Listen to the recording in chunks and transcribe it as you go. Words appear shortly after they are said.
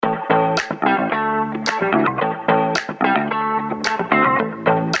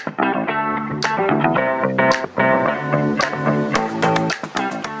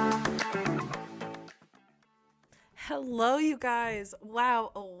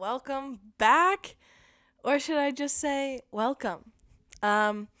welcome back, or should I just say welcome?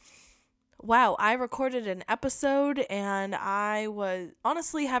 Um, wow, I recorded an episode and I was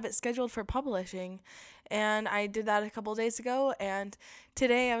honestly have it scheduled for publishing, and I did that a couple days ago. And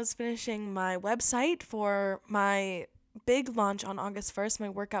today I was finishing my website for my big launch on August 1st, my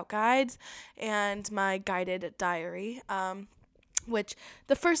workout guides and my guided diary. Which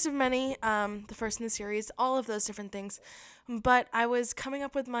the first of many, the first in the series, all of those different things. But I was coming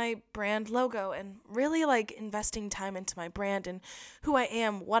up with my brand logo and really like investing time into my brand and who I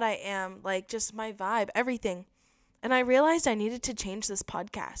am, what I am, like just my vibe, everything. And I realized I needed to change this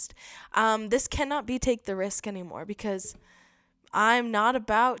podcast. This cannot be Take the Risk anymore because I'm not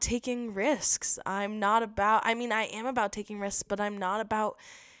about taking risks. I am about taking risks, but I'm not about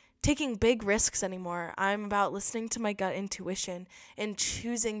taking big risks anymore. I'm about listening to my gut intuition and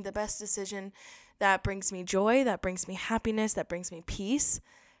choosing the best decision that brings me joy, that brings me happiness, that brings me peace.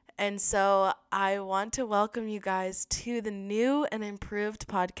 And so I want to welcome you guys to the new and improved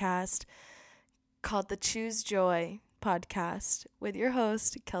podcast called the Choose Joy podcast with your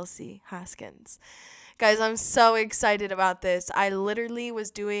host, Kelsey Haskins. Guys, I'm so excited about this. I literally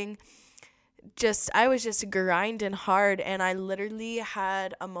was I was just grinding hard, and I literally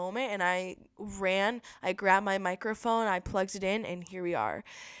had a moment and I grabbed my microphone, I plugged it in, and here we are.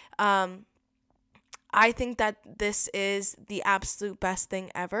 I think that this is the absolute best thing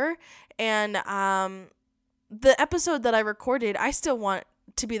ever. And the episode that I recorded, I still want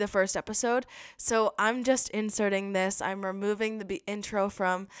to be the first episode. So I'm just inserting this. I'm removing the intro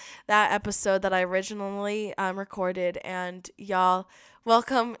from that episode that I originally recorded. And y'all,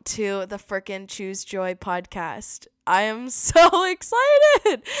 welcome to the frickin' Choose Joy podcast. I am so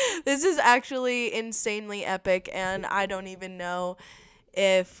excited. This is actually insanely epic, and I don't even know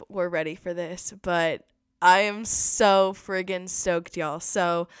if we're ready for this, but I am so friggin' stoked, y'all.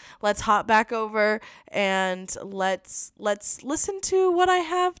 So let's hop back over and let's listen to what I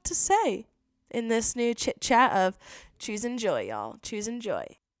have to say in this new chit chat of choosing joy, y'all. Choosing joy.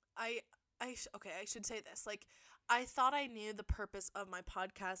 I should say this. Like, I thought I knew the purpose of my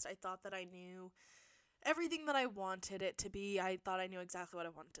podcast. I thought that I knew everything that I wanted it to be. I thought I knew exactly what I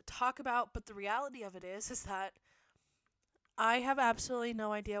wanted to talk about. But the reality of it is that I have absolutely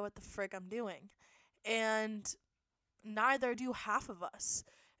no idea what the frick I'm doing. And neither do half of us.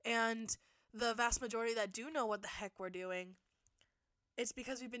 And the vast majority that do know what the heck we're doing, it's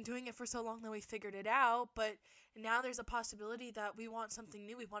because we've been doing it for so long that we figured it out. But now there's a possibility that we want something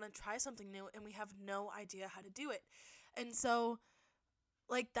new. We want to try something new, and we have no idea how to do it. And so,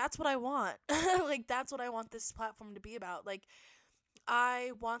 like, that's what I want. Like, that's what I want this platform to be about. Like,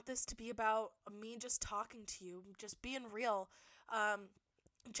 I want this to be about me just talking to you, just being real,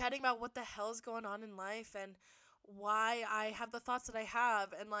 chatting about what the hell is going on in life and why I have the thoughts that I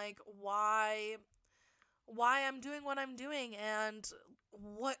have, and like why I'm doing what I'm doing, and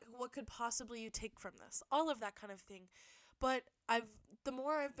what could possibly you take from this, all of that kind of thing. But the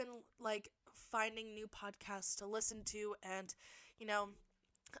more I've been like finding new podcasts to listen to, and you know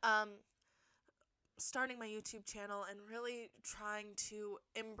um starting my YouTube channel and really trying to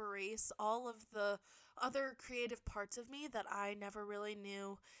embrace all of the other creative parts of me that I never really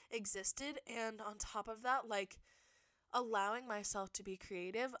knew existed. And on top of that, like allowing myself to be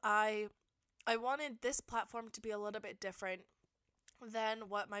creative, I wanted this platform to be a little bit different than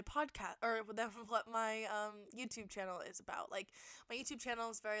what my podcast or than what my YouTube channel is about. Like, my YouTube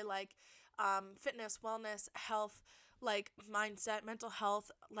channel is very like fitness, wellness, health, like mindset, mental health,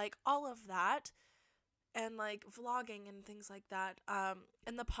 like all of that, and like vlogging and things like that.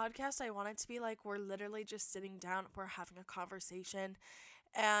 And the podcast, I want it to be like we're literally just sitting down, we're having a conversation,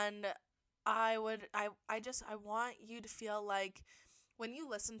 and I want you to feel like when you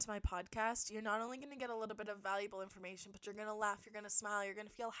listen to my podcast, you're not only going to get a little bit of valuable information, but you're going to laugh, you're going to smile, you're going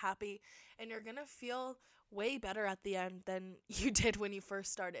to feel happy, and you're going to feel way better at the end than you did when you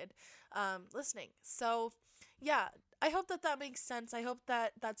first started listening. So, yeah, I hope that makes sense. I hope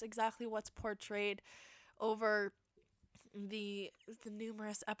that that's exactly what's portrayed over the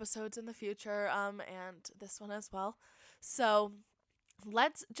numerous episodes in the future, and this one as well. So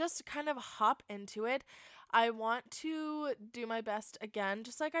let's just kind of hop into it. I want to do my best again,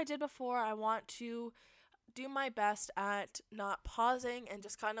 just like I did before. I want to do my best at not pausing and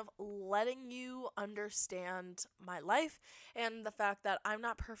just kind of letting you understand my life and the fact that I'm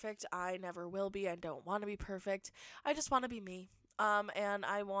not perfect. I never will be. I don't want to be perfect. I just want to be me. And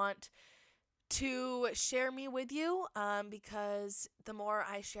I want to share me with you, because the more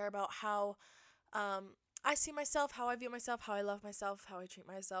I share about how I see myself, how I view myself, how I love myself, how I treat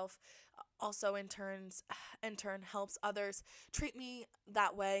myself, also in turn helps others treat me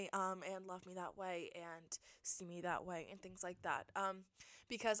that way, and love me that way and see me that way and things like that,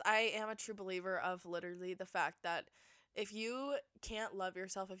 because I am a true believer of literally the fact that if you can't love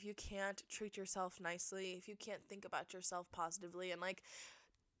yourself, if you can't treat yourself nicely, if you can't think about yourself positively, and like,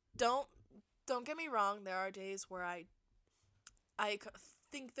 don't don't get me wrong, there are days where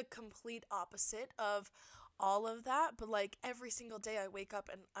think the complete opposite of all of that, but like every single day I wake up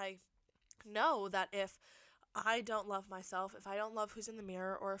and I know that if I don't love myself, if I don't love who's in the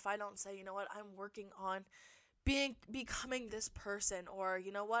mirror, or if I don't say, you know what, I'm working on becoming this person, or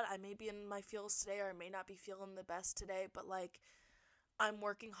you know what, I may be in my feels today, or I may not be feeling the best today, but like, I'm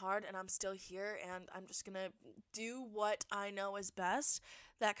working hard and I'm still here and I'm just gonna do what I know is best.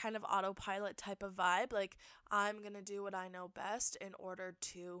 That kind of autopilot type of vibe. Like, I'm gonna do what I know best in order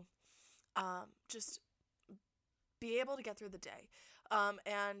to just be able to get through the day.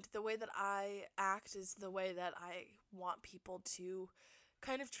 And the way that I act is the way that I want people to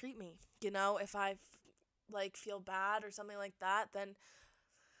kind of treat me. You know, if like feel bad or something like that, then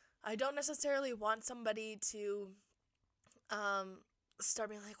I don't necessarily want somebody to start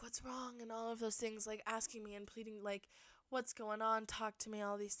being like, what's wrong, and all of those things, like asking me and pleading, like, what's going on, talk to me,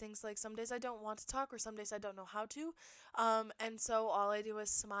 all these things. Like, some days I don't want to talk, or some days I don't know how to, and so all I do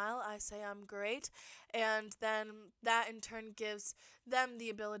is smile, I say I'm great, and then that in turn gives them the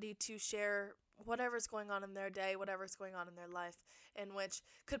ability to share whatever's going on in their day, whatever's going on in their life, in which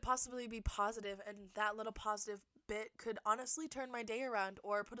could possibly be positive, and that little positive bit could honestly turn my day around,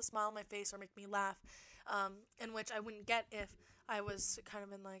 or put a smile on my face, or make me laugh, in which I wouldn't get if I was kind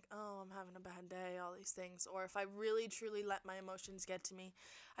of in like, oh, I'm having a bad day, all these things, or if I really truly let my emotions get to me.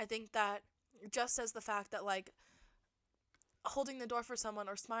 I think that just as the fact that like holding the door for someone,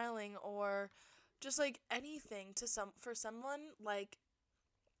 or smiling, or just like anything for someone, like,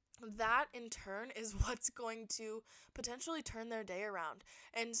 that in turn is what's going to potentially turn their day around.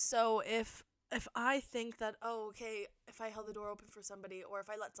 And so if I think that, oh, okay, if I held the door open for somebody, or if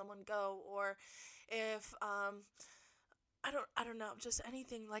I let someone go, or if I don't know, just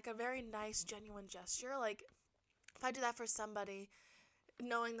anything, like a very nice genuine gesture, like if I do that for somebody,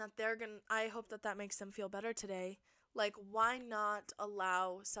 knowing that I hope that that makes them feel better today, like, why not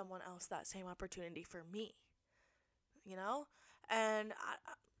allow someone else that same opportunity for me, you know? And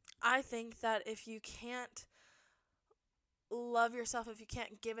I think that if you can't love yourself, if you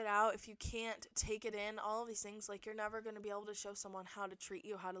can't give it out, if you can't take it in, all of these things, like, you're never going to be able to show someone how to treat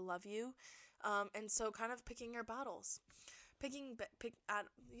you, how to love you. And so kind of picking your battles, pick at,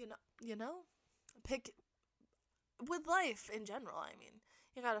 pick with life in general. I mean,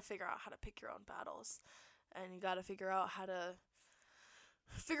 you got to figure out how to pick your own battles, and you got to figure out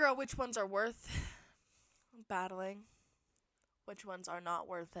which ones are worth battling, which ones are not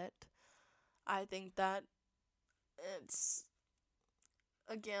worth it. I think that it's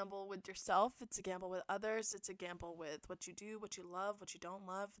a gamble with yourself, it's a gamble with others, it's a gamble with what you do, what you love, what you don't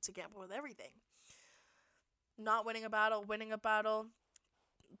love, it's a gamble with everything. Not winning a battle,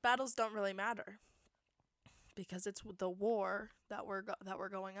 battles don't really matter, because it's the war that we're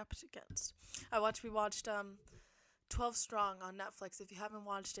going up against. We watched 12 Strong on Netflix. If you haven't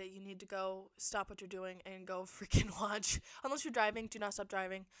watched it, you need to go stop what you're doing and go freaking watch. Unless you're driving, do not stop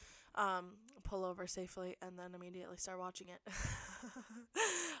driving. Pull over safely and then immediately start watching it.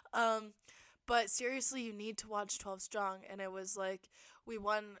 But seriously, you need to watch 12 Strong. And it was like, we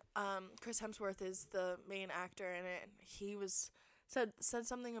won. Chris Hemsworth is the main actor in it. And he said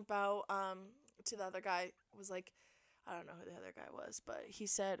something about to the other guy, was like, I don't know who the other guy was, but he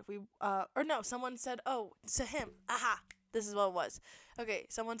said someone said, oh, to him, aha, this is what it was. Okay,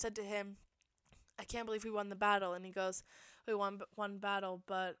 someone said to him, I can't believe we won the battle, and he goes, we won one battle,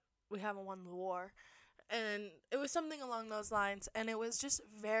 but we haven't won the war. And it was something along those lines, and it was just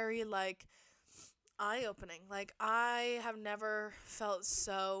very, like, eye-opening. Like, I have never felt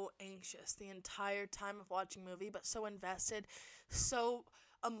so anxious the entire time of watching a movie, but so invested, so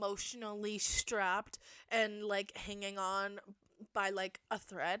emotionally strapped, and like hanging on by like a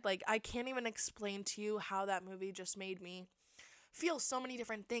thread. Like, I can't even explain to you how that movie just made me feel so many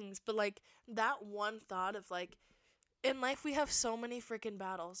different things, but like that one thought of like, in life we have so many freaking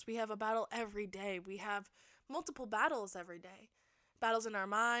battles. We have a battle every day. We have multiple battles every day. Battles in our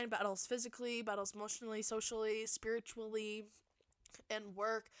mind, battles physically, battles emotionally, socially, spiritually, and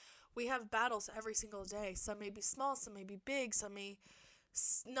work. We have battles every single day. Some may be small, some may be big, some may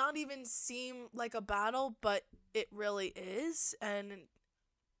not even seem like a battle, but it really is. And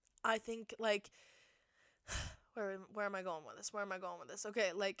I think, like, where am I going with this?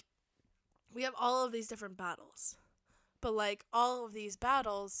 Okay, like, we have all of these different battles, but like all of these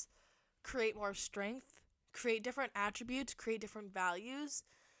battles create more strength, create different attributes, create different values,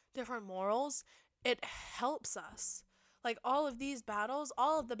 different morals. It helps us. Like all of these battles,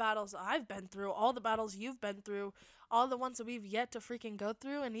 all of the battles I've been through, all the battles you've been through, all the ones that we've yet to freaking go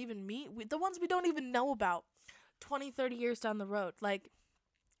through and even meet, the ones we don't even know about 20, 30 years down the road. Like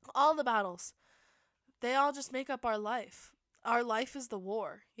all the battles, they all just make up our life. Our life is the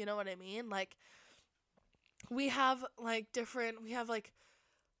war. You know what I mean? Like we have like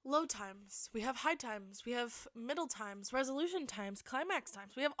low times, we have high times, we have middle times, resolution times, climax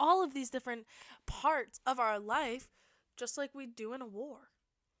times. We have all of these different parts of our life just like we do in a war.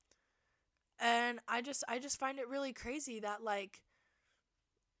 And I just find it really crazy that like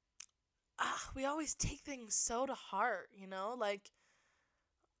we always take things so to heart, like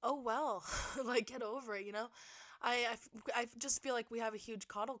oh well, like get over it, I just feel like we have a huge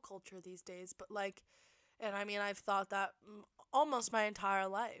coddle culture these days, but like, and I mean, I've thought that almost my entire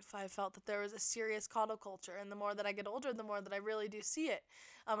life. I felt that there was a serious coddle culture, and the more that I get older, the more that I really do see it.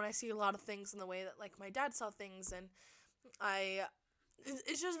 And I see a lot of things in the way that like my dad saw things, and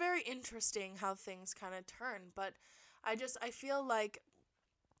it's just very interesting how things kind of turn. But I feel like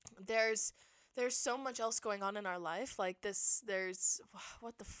there's so much else going on in our life. Like there's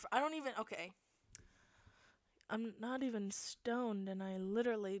I don't even, okay. I'm not even stoned, and I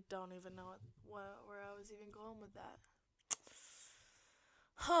literally don't even know where I was even going with that.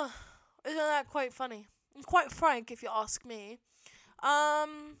 Huh. Isn't that quite funny? Quite frank, if you ask me.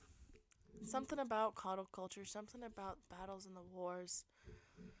 Something about coddle culture, something about battles and the wars.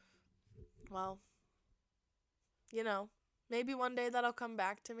 Well, maybe one day that'll come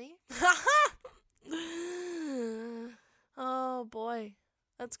back to me. Oh boy.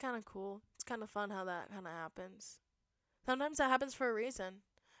 That's kind of cool. It's kind of fun how that kind of happens. Sometimes that happens for a reason.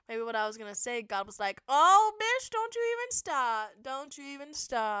 Maybe what I was going to say, God was like, oh, bitch, don't you even start. Don't you even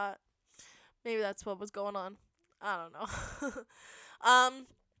start. Maybe that's what was going on. I don't know.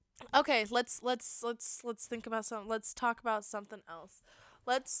 Okay, let's think about something. Let's talk about something else.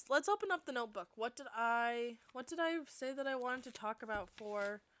 Let's open up the notebook. What did I say that I wanted to talk about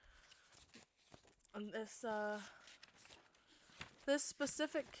for this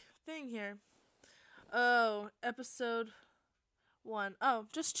specific thing here? Oh, episode 1. Oh,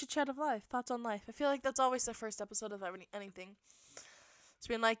 just chit chat of life, thoughts on life. I feel like that's always the first episode of anything. It's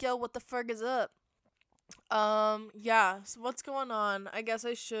being like, yo, what the fuck is up? Yeah, so what's going on? I guess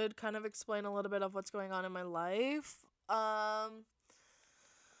I should kind of explain a little bit of what's going on in my life. Yeah,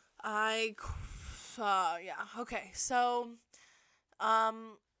 okay, so,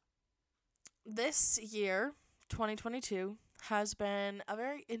 this year, 2022, has been a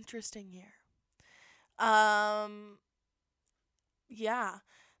very interesting year. Yeah.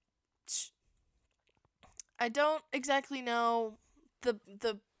 I don't exactly know the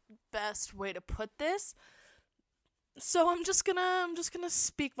best way to put this, so I'm just gonna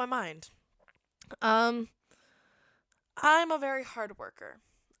speak my mind. I'm a very hard worker,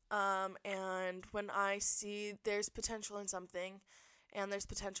 and when I see there's potential in something, and there's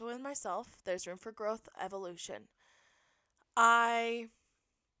potential in myself, there's room for growth, evolution. I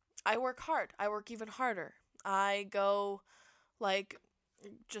work hard. I work even harder. I go like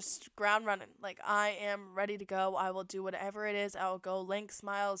just ground running. Like I am ready to go. I will do whatever it is. I will go lengths,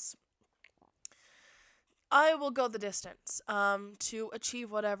 miles. I will go the distance to achieve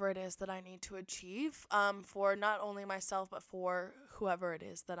whatever it is that I need to achieve for not only myself but for whoever it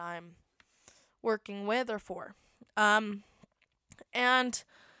is that I'm working with or for. And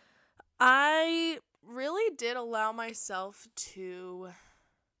I really did allow myself to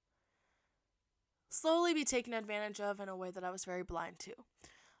slowly be taken advantage of in a way that I was very blind to.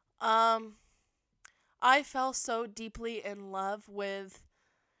 I fell so deeply in love with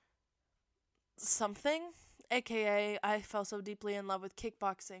something, aka I fell so deeply in love with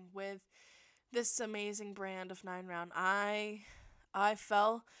kickboxing, with this amazing brand of 9 Round. I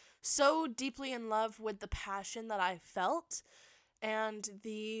fell so deeply in love with the passion that I felt and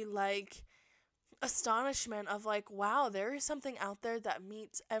the like astonishment of like, wow, there is something out there that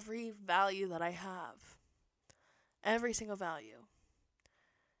meets every value that I have. Every single value.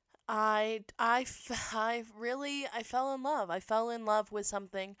 I fell in love. I fell in love with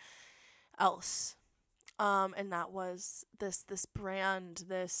something else. And that was this brand,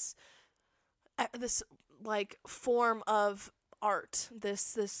 this like form of art,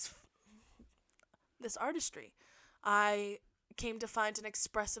 this artistry. I came to find an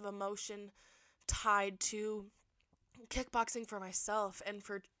expressive emotion tied to kickboxing for myself and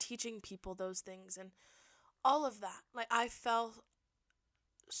for teaching people those things and all of that. Like I fell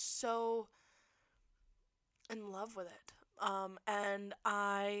so in love with it. And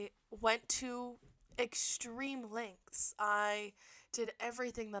I went to extreme lengths. I did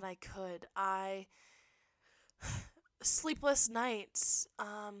everything that I could. I sleepless nights,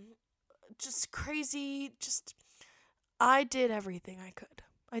 just crazy, just I did everything I could.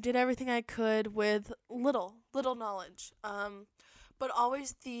 I did everything I could with little knowledge. But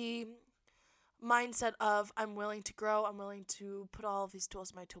always the mindset of I'm willing to grow, I'm willing to put all of these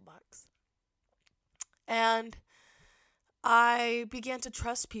tools in my toolbox. And I began to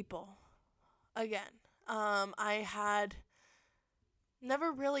trust people again. I had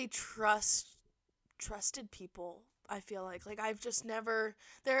never really trusted people. I feel like I've just never,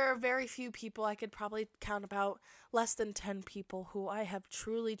 there are very few people. I could probably count about less than 10 people who I have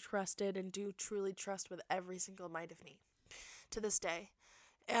truly trusted and do truly trust with every single mite of me to this day.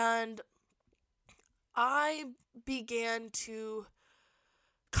 And I began to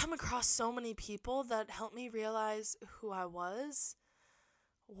come across so many people that helped me realize who I was,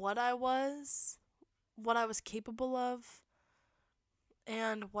 what I was, what I was capable of,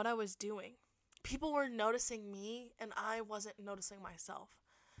 and what I was doing. People were noticing me and I wasn't noticing myself,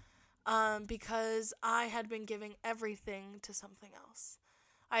 because I had been giving everything to something else.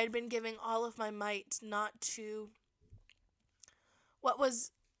 I had been giving all of my might not to what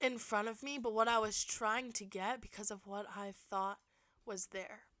was in front of me, but what I was trying to get because of what I thought was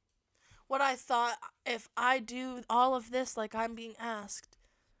there. What I thought, if I do all of this like I'm being asked,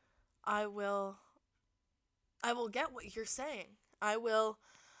 I will get what you're saying. I will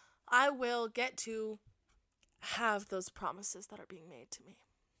get to have those promises that are being made to me.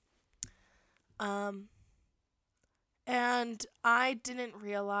 And I didn't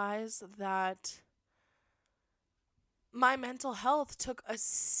realize that my mental health took a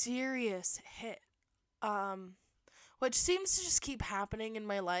serious hit, which seems to just keep happening in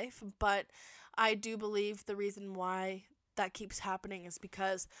my life, but I do believe the reason why that keeps happening is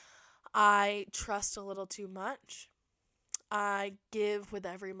because I trust a little too much. I give with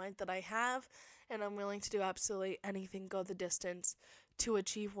every mite that I have, and I'm willing to do absolutely anything, go the distance, to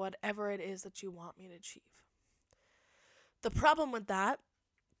achieve whatever it is that you want me to achieve. The problem with that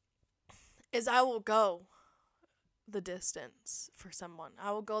is I will go the distance for someone.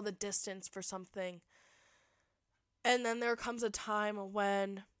 I will go the distance for something. And then there comes a time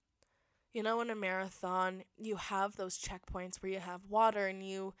when, in a marathon, you have those checkpoints where you have water and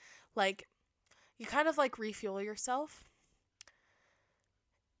you kind of refuel yourself.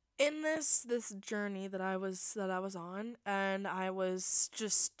 In this journey that I was on, and I was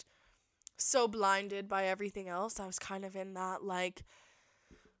just so blinded by everything else. I was kind of in that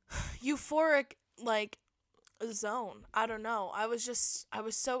euphoric zone. I don't know. I was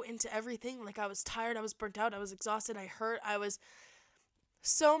so into everything. I was tired, I was burnt out, I was exhausted, I hurt, I was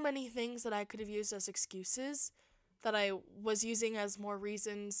so many things that I could have used as excuses that I was using as more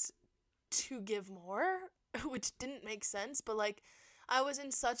reasons to give more, which didn't make sense, but I was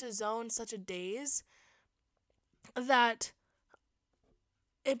in such a zone, such a daze, that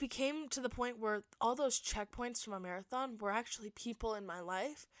it became to the point where all those checkpoints from a marathon were actually people in my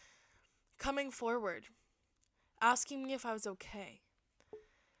life coming forward, asking me if I was okay.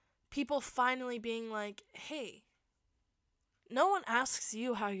 People finally being like, hey, no one asks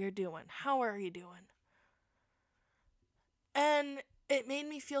you how you're doing. How are you doing? And it made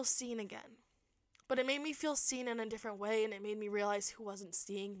me feel seen again. But it made me feel seen in a different way, and it made me realize who wasn't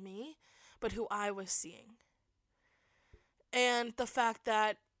seeing me, but who I was seeing. And the fact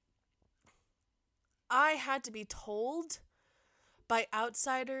that I had to be told by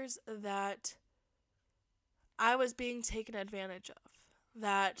outsiders that I was being taken advantage of,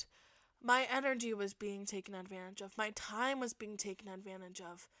 that my energy was being taken advantage of, my time was being taken advantage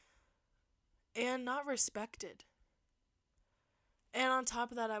of, and not respected. And on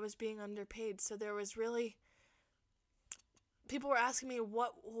top of that, I was being underpaid. So there was really, people were asking me,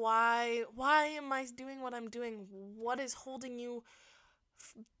 why am I doing what I'm doing? What is holding you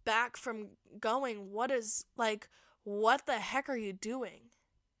back from going? What the heck are you doing?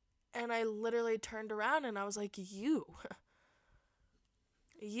 And I literally turned around and I was like, you.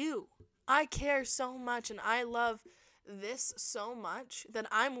 I care so much and I love this so much that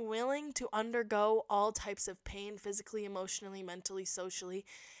I'm willing to undergo all types of pain, physically, emotionally, mentally, socially,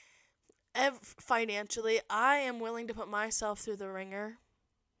 financially. I am willing to put myself through the ringer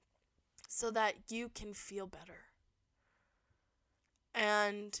so that you can feel better.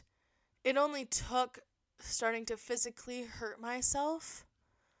 And it only took starting to physically hurt myself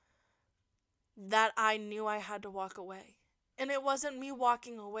that I knew I had to walk away. And it wasn't me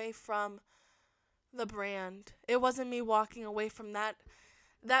walking away from the brand. It wasn't me walking away from that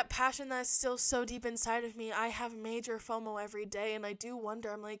that passion that's still so deep inside of me, I have major FOMO every day, and I do wonder,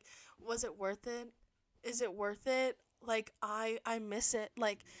 I'm like, was it worth it? Is it worth it? Like, I miss it.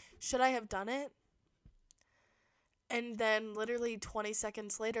 Like, should I have done it? And then literally 20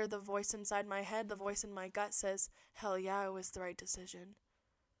 seconds later, the voice inside my head, the voice in my gut says, hell yeah, it was the right decision.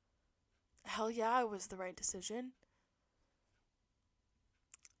 Hell yeah, it was the right decision.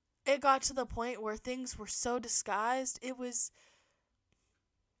 It got to the point where things were so disguised,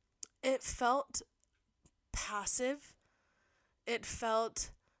 it felt passive. It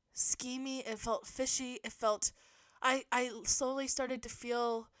felt schemy. It felt fishy. I slowly started to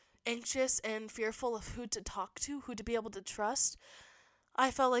feel anxious and fearful of who to talk to, who to be able to trust.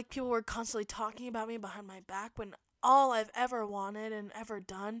 I felt like people were constantly talking about me behind my back when all I've ever wanted and ever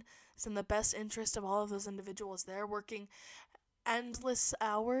done is in the best interest of all of those individuals there, working endless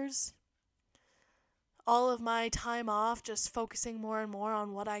hours, all of my time off, just focusing more and more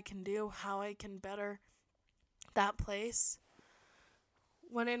on what I can do, how I can better that place.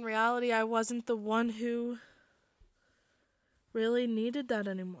 When in reality, I wasn't the one who really needed that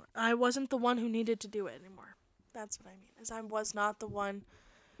anymore. I wasn't the one who needed to do it anymore. That's what I mean, is I was not the one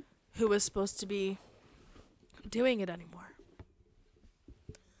who was supposed to be doing it anymore.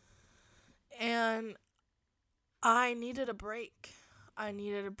 And I needed a break. I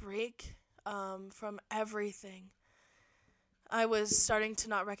needed a break from everything. I was starting to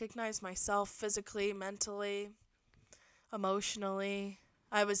not recognize myself physically, mentally, emotionally.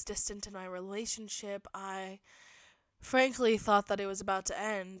 I was distant in my relationship. I frankly thought that it was about to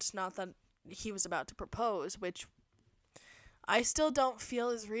end, not that he was about to propose, which I still don't feel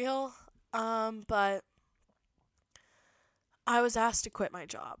is real. But I was asked to quit my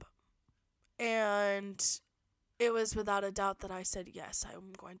job. And it was without a doubt that I said, yes,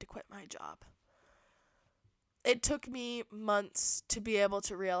 I'm going to quit my job. It took me months to be able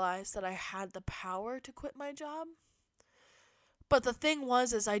to realize that I had the power to quit my job. But the thing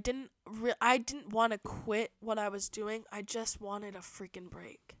was, is I didn't want to quit what I was doing. I just wanted a freaking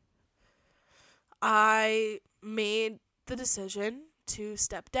break. I made the decision to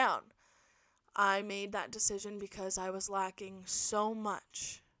step down. I made that decision because I was lacking so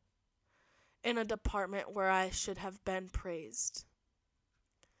much in a department where I should have been praised.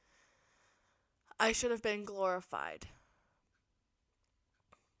 I should have been glorified.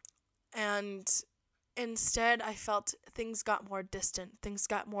 And instead, I felt things got more distant. Things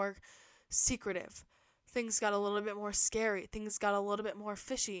got more secretive. Things got a little bit more scary. Things got a little bit more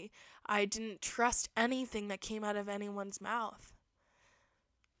fishy. I didn't trust anything that came out of anyone's mouth.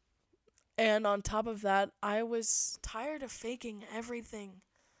 And on top of that, I was tired of faking everything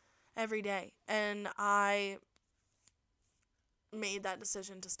every day. And I made that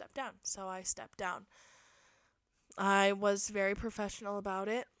decision to step down. So I stepped down. I was very professional about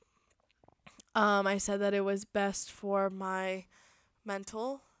it. I said that it was best for my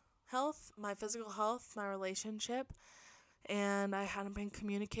mental health, my physical health, my relationship, and I hadn't been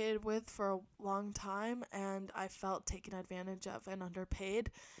communicated with for a long time, and I felt taken advantage of and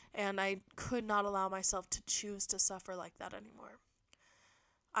underpaid, and I could not allow myself to choose to suffer like that anymore.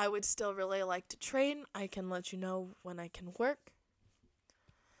 I would still really like to train. I can let you know when I can work.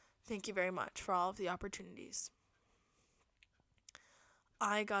 Thank you very much for all of the opportunities.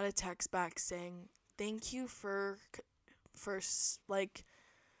 I got a text back saying, thank you for like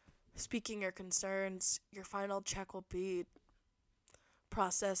speaking your concerns. Your final check will be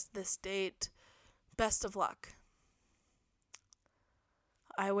processed this date. Best of luck.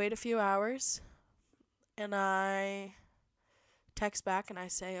 I wait a few hours and I text back and I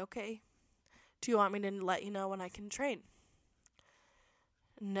say, okay, do you want me to let you know when I can train?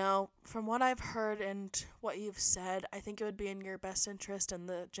 No, from what I've heard and what you've said, I think it would be in your best interest and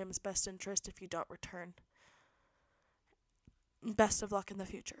the gym's best interest if you don't return. Best of luck in the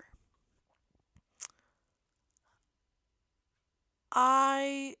future.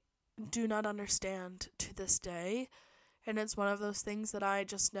 I do not understand to this day, and it's one of those things that I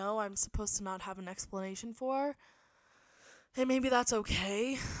just know I'm supposed to not have an explanation for, and maybe that's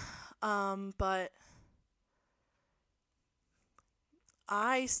okay, but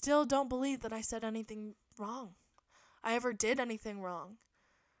I still don't believe that I said anything wrong. I ever did anything wrong.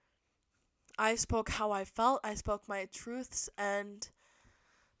 I spoke how I felt, I spoke my truths, and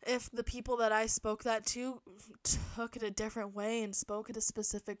if the people that I spoke that to took it a different way and spoke it a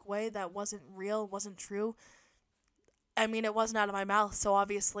specific way that wasn't real, wasn't true, I mean, it wasn't out of my mouth, so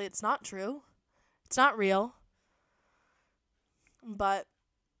obviously it's not true. It's not real. But,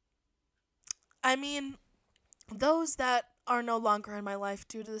 I mean, those that are no longer in my life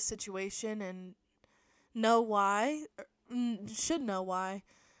due to the situation and know why, should know why.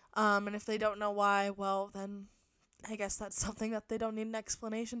 And if they don't know why, well, then I guess that's something that they don't need an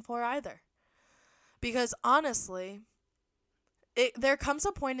explanation for either. Because honestly, there comes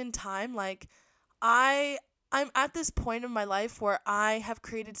a point in time, like, I'm at this point in my life where I have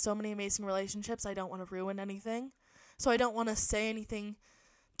created so many amazing relationships, I don't want to ruin anything. So I don't want to say anything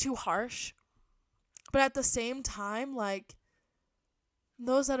too harsh. But at the same time, like,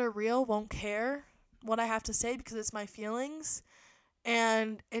 those that are real won't care what I have to say because it's my feelings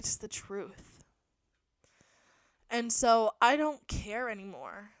and it's the truth. And so I don't care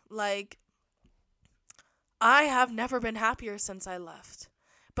anymore. Like, I have never been happier since I left.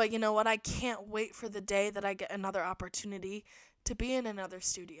 But you know what? I can't wait for the day that I get another opportunity to be in another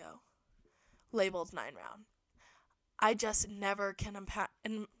studio labeled 9 Round. I just never can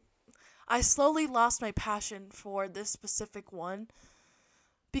and I slowly lost my passion for this specific one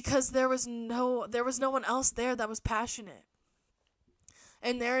because there was no one else there that was passionate.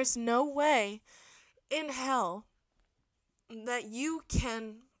 And there is no way in hell that you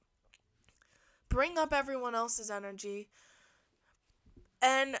can bring up everyone else's energy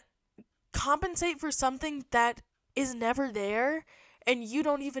and compensate for something that is never there and you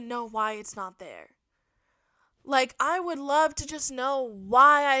don't even know why it's not there. Like, I would love to just know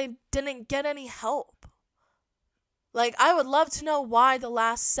why I didn't get any help. Like, I would love to know why the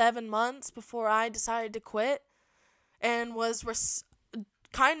last 7 months before I decided to quit and was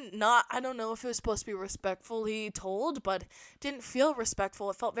I don't know if it was supposed to be respectfully told, but didn't feel respectful.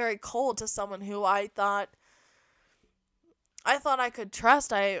 It felt very cold to someone who I thought I could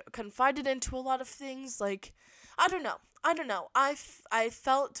trust. I confided into a lot of things. Like, I don't know. I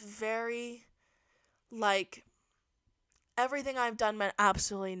felt very like everything I've done meant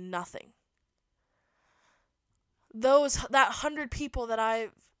absolutely nothing. That 100 people that I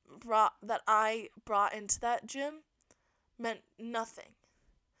brought into that gym meant nothing.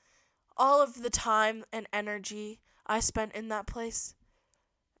 All of the time and energy I spent in that place,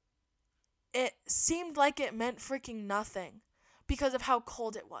 it seemed like it meant freaking nothing because of how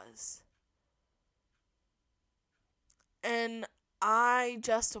cold it was. And I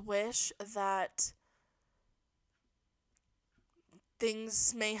just wish that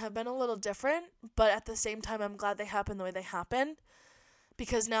things may have been a little different, but at the same time, I'm glad they happened the way they happened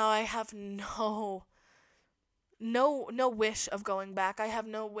because now I have no wish of going back. I have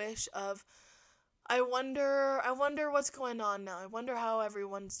no wish of I wonder what's going on now. I wonder how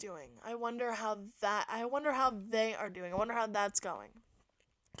everyone's doing. I wonder how they are doing. I wonder how that's going.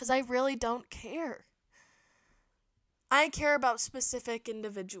 Cuz I really don't care. I care about specific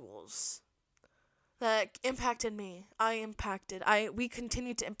individuals that impacted me. We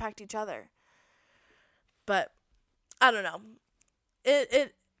continue to impact each other. But I don't know.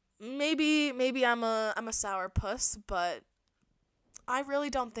 It maybe I'm a sour puss, but I really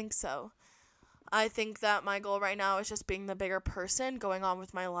don't think so. I think that my goal right now is just being the bigger person, going on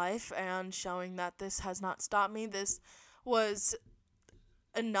with my life, and showing that this has not stopped me. This was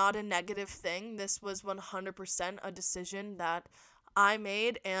not a negative thing. This was 100% a decision that I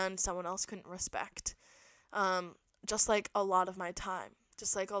made and someone else couldn't respect. Just like a lot of my time.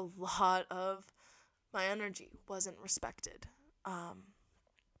 Just like a lot of my energy wasn't respected.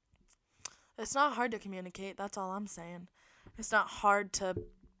 It's not hard to communicate, that's all I'm saying. It's not hard to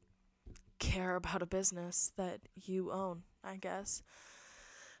care about a business that you own, I guess.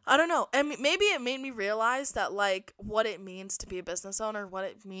 I don't know. And maybe it made me realize that, like, what it means to be a business owner, what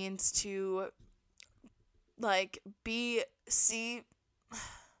it means to, like,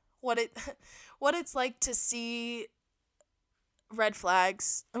 what it's like to see red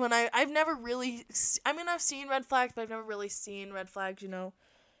flags. When I've never really, I've seen red flags, but I've never really seen red flags,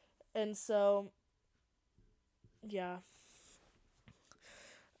 And so, yeah.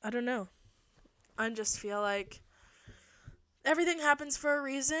 I don't know. I just feel like everything happens for a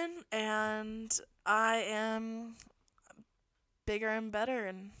reason, and I am bigger and better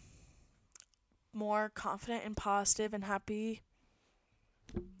and more confident and positive and happy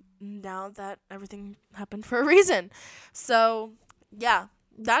now that everything happened for a reason. So, yeah,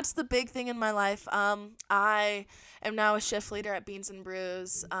 that's the big thing in my life. I am now a shift leader at Beans and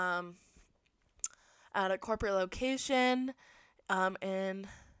Brews at a corporate location in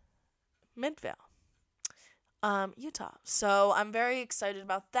Midvale. Utah. So I'm very excited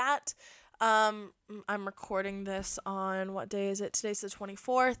about that. I'm recording this on, what day is it? Today's the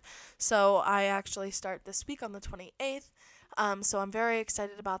 24th. So I actually start this week on the 28th. So I'm very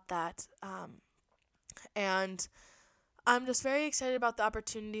excited about that. And I'm just very excited about the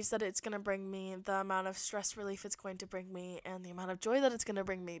opportunities that it's going to bring me, the amount of stress relief it's going to bring me, and the amount of joy that it's going to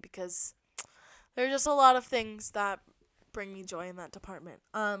bring me, because there's just a lot of things that bring me joy in that department.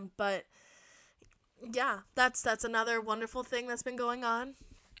 But yeah, that's another wonderful thing that's been going on.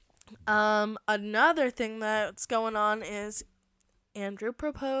 Another thing that's going on is Andrew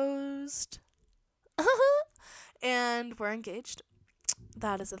proposed. And we're engaged.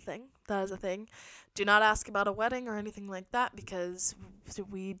 That is a thing. Do not ask about a wedding or anything like that, because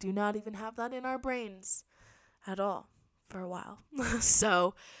we do not even have that in our brains at all for a while.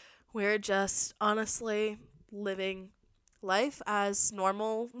 So we're just honestly living life as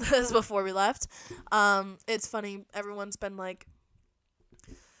normal as before we left. It's funny, everyone's been like,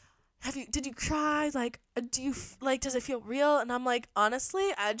 did you cry? Like, does it feel real? And I'm like, honestly,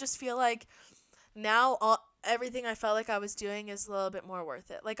 I just feel like now everything I felt like I was doing is a little bit more worth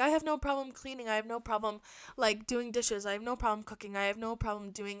it. Like, I have no problem cleaning. I have no problem, like, doing dishes. I have no problem cooking. I have no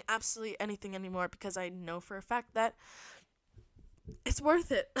problem doing absolutely anything anymore, because I know for a fact that it's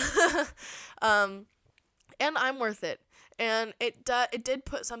worth it. And I'm worth it. And it did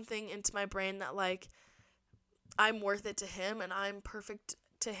put something into my brain that, like, I'm worth it to him, and I'm perfect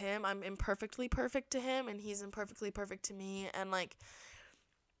to him. I'm imperfectly perfect to him, and he's imperfectly perfect to me. And, like,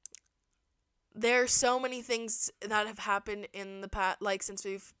 there are so many things that have happened in the past, like, since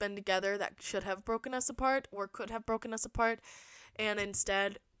we've been together, that should have broken us apart or could have broken us apart. And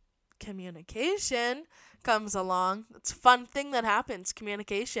instead, communication comes along. It's a fun thing that happens.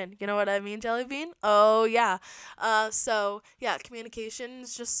 Communication. You know what I mean, Jellybean? Oh, yeah. So, yeah, communication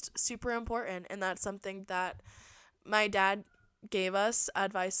is just super important. And that's something that my dad gave us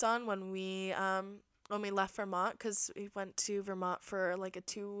advice on when we left Vermont, because we went to Vermont for like a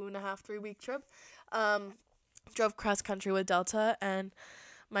 2.5-3 week trip. Drove cross country with Delta, and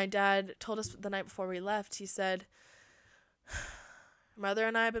my dad told us the night before we left, he said, "Mother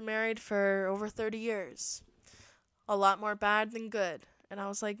and I have been married for over 30 years. A lot more bad than good." And I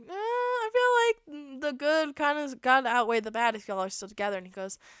was like, I feel like the good kind of got to outweigh the bad if y'all are still together. And he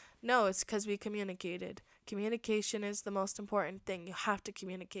goes, "No, it's because we communicated. Communication is the most important thing. You have to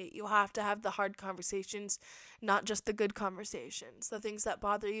communicate. You have to have the hard conversations, not just the good conversations. The things that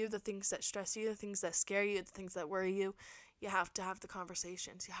bother you, the things that stress you, the things that scare you, the things that worry you. You have to have the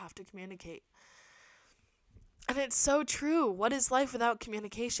conversations. You have to communicate." And it's so true. What is life without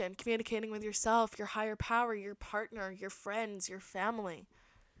communication? Communicating with yourself, your higher power, your partner, your friends, your family,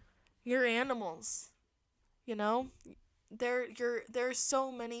 your animals. You know? There's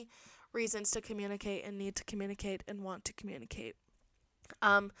so many reasons to communicate and need to communicate and want to communicate.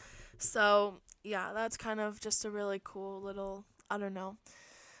 So yeah, that's kind of just a really cool little, I don't know,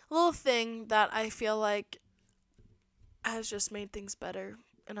 little thing that I feel like has just made things better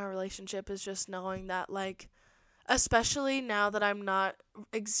in our relationship, is just knowing that, like, especially now that I'm not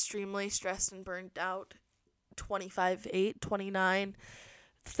extremely stressed and burned out 25/8, 29,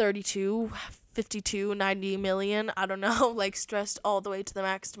 32, 52, 90 million, I don't know, like, stressed all the way to the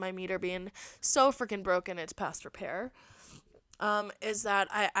max, to my meter being so freaking broken it's past repair, is that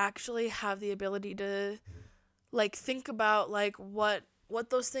I actually have the ability to, like, think about, like, what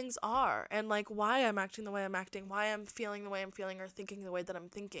those things are, and, like, why I'm acting the way I'm acting, why I'm feeling the way I'm feeling, or thinking the way that I'm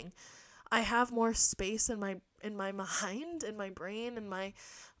thinking. I have more space in my mind, in my brain, in my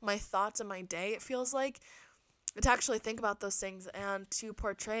thoughts, in my day, it feels like, to actually think about those things and to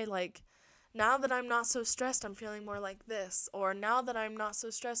portray, like, now that I'm not so stressed, I'm feeling more like this, or now that I'm not so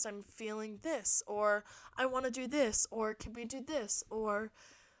stressed, I'm feeling this, or I want to do this, or can we do this, or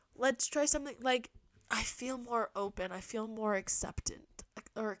let's try something. Like, I feel more open, I feel more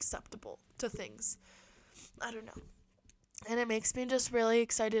acceptable to things. I don't know. And it makes me just really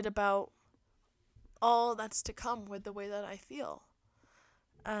excited about all that's to come with the way that I feel.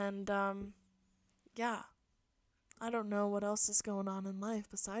 And, yeah. I don't know what else is going on in life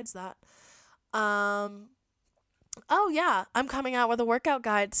besides that. Oh yeah, I'm coming out with a workout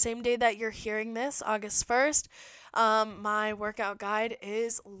guide. Same day that you're hearing this, August 1st. My workout guide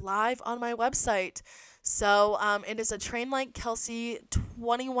is live on my website. So, it is a Train Like Kelsey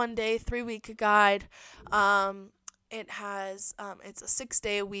 21-day, 3-week guide. It has, it's a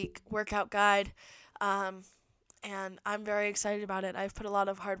 6-day-a-week workout guide. And I'm very excited about it. I've put a lot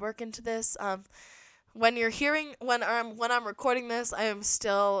of hard work into this. When I'm recording this, I am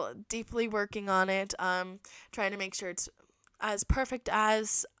still deeply working on it. Trying to make sure it's as perfect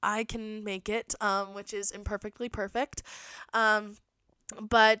as I can make it, which is imperfectly perfect.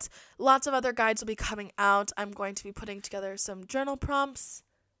 But lots of other guides will be coming out. I'm going to be putting together some journal prompts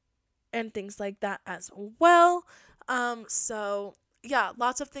and things like that as well. So yeah,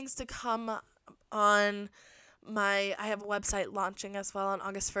 lots of things to come on. I have a website launching as well on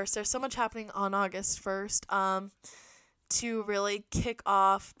August 1st. There's so much happening on August 1st to really kick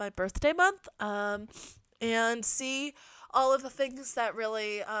off my birthday month, and see all of the things that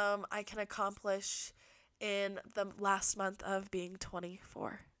really I can accomplish in the last month of being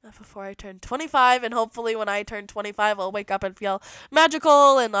 24. Before I turn 25, and hopefully when I turn 25, I'll wake up and feel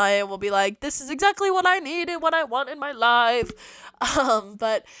magical, and I will be like, this is exactly what I need and what I want in my life.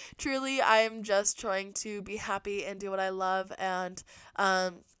 But truly, I'm just trying to be happy and do what I love, and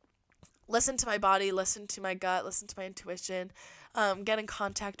listen to my body, listen to my gut, listen to my intuition, get in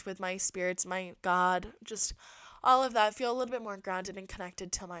contact with my spirits, my God, just all of that, feel a little bit more grounded and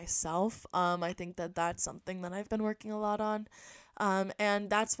connected to myself. I think that that's something that I've been working a lot on. And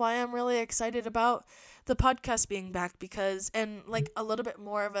that's why I'm really excited about the podcast being back, and like a little bit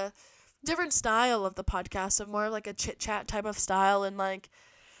more of a different style of the podcast, of more like a chit chat type of style, and like,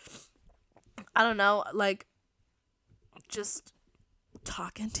 I don't know, like just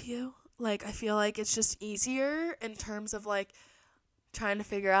talking to you. Like, I feel like it's just easier in terms of like trying to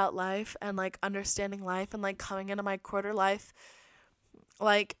figure out life and like understanding life and like coming into my quarter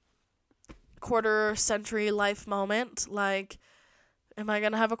century life moment. Like, am I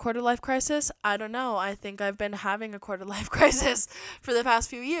going to have a quarter life crisis? I don't know. I think I've been having a quarter life crisis for the past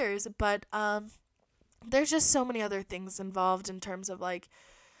few years, but there's just so many other things involved in terms of like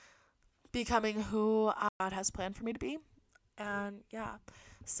becoming who God has planned for me to be. And yeah,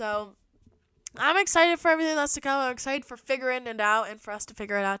 so I'm excited for everything that's to come. I'm excited for figuring it out and for us to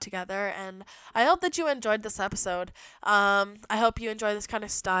figure it out together. And I hope that you enjoyed this episode. I hope you enjoy this kind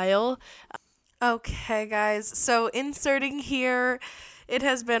of style. Okay, guys. So inserting here, it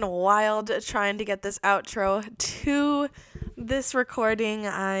has been wild trying to get this outro to this recording.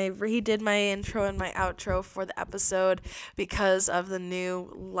 I redid my intro and my outro for the episode because of the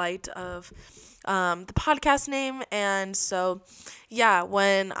new light of the podcast name. And so, yeah,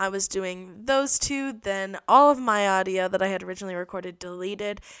 when I was doing those two, then all of my audio that I had originally recorded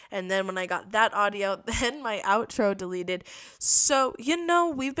deleted. And then when I got that audio, then my outro deleted. So,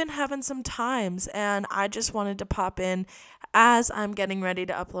 we've been having some times, and I just wanted to pop in as I'm getting ready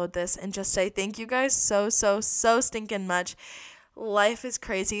to upload this and just say thank you guys so stinking much. Life is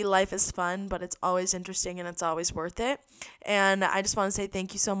crazy, life is fun, but it's always interesting and it's always worth it. And I just want to say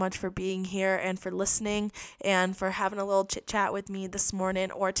thank you so much for being here and for listening and for having a little chit chat with me this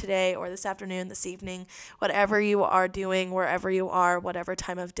morning or today or this afternoon, this evening, whatever you are doing, wherever you are, whatever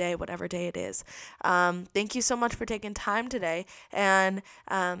time of day, whatever day it is. Thank you so much for taking time today, and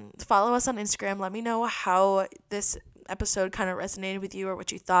follow us on Instagram. Let me know how this episode kind of resonated with you or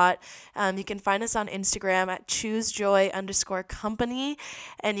what you thought. You can find us on Instagram at choosejoy_company,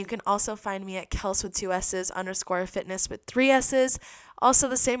 and you can also find me at Kels with 2 S's _fitness with 3 S's. Also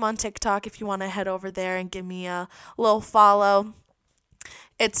the same on TikTok if you want to head over there and give me a little follow.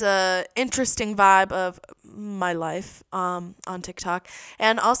 It's a interesting vibe of my life on TikTok.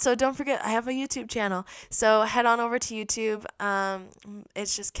 And also, don't forget, I have a YouTube channel. So head on over to YouTube.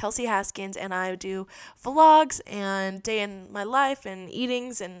 It's just Kelsey Haskins, and I do vlogs and day in my life and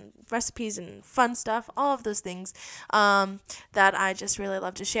eatings and recipes and fun stuff, all of those things that I just really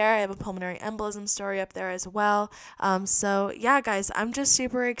love to share. I have a pulmonary embolism story up there as well. So yeah, guys, I'm just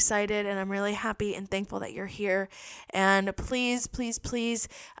super excited, and I'm really happy and thankful that you're here. And please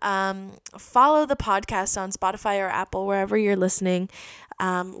follow the podcast on Spotify or Apple, wherever you're listening.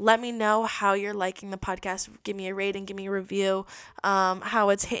 Let me know how you're liking the podcast. Give me a rating, give me a review, how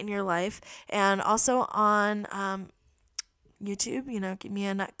it's hitting your life. And also on YouTube, give me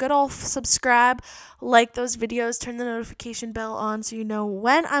a good old subscribe, like those videos, turn the notification bell on so you know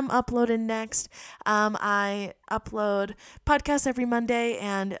when I'm uploading next. I upload podcasts every Monday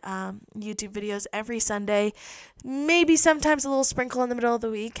and YouTube videos every Sunday. Maybe sometimes a little sprinkle in the middle of the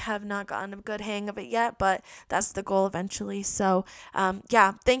week. Have not gotten a good hang of it yet, but that's the goal eventually. So,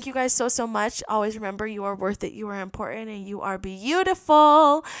 yeah, thank you guys so much. Always remember, you are worth it, you are important, and you are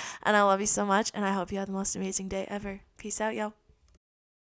beautiful. And I love you so much, and I hope you have the most amazing day ever. Peace out, y'all.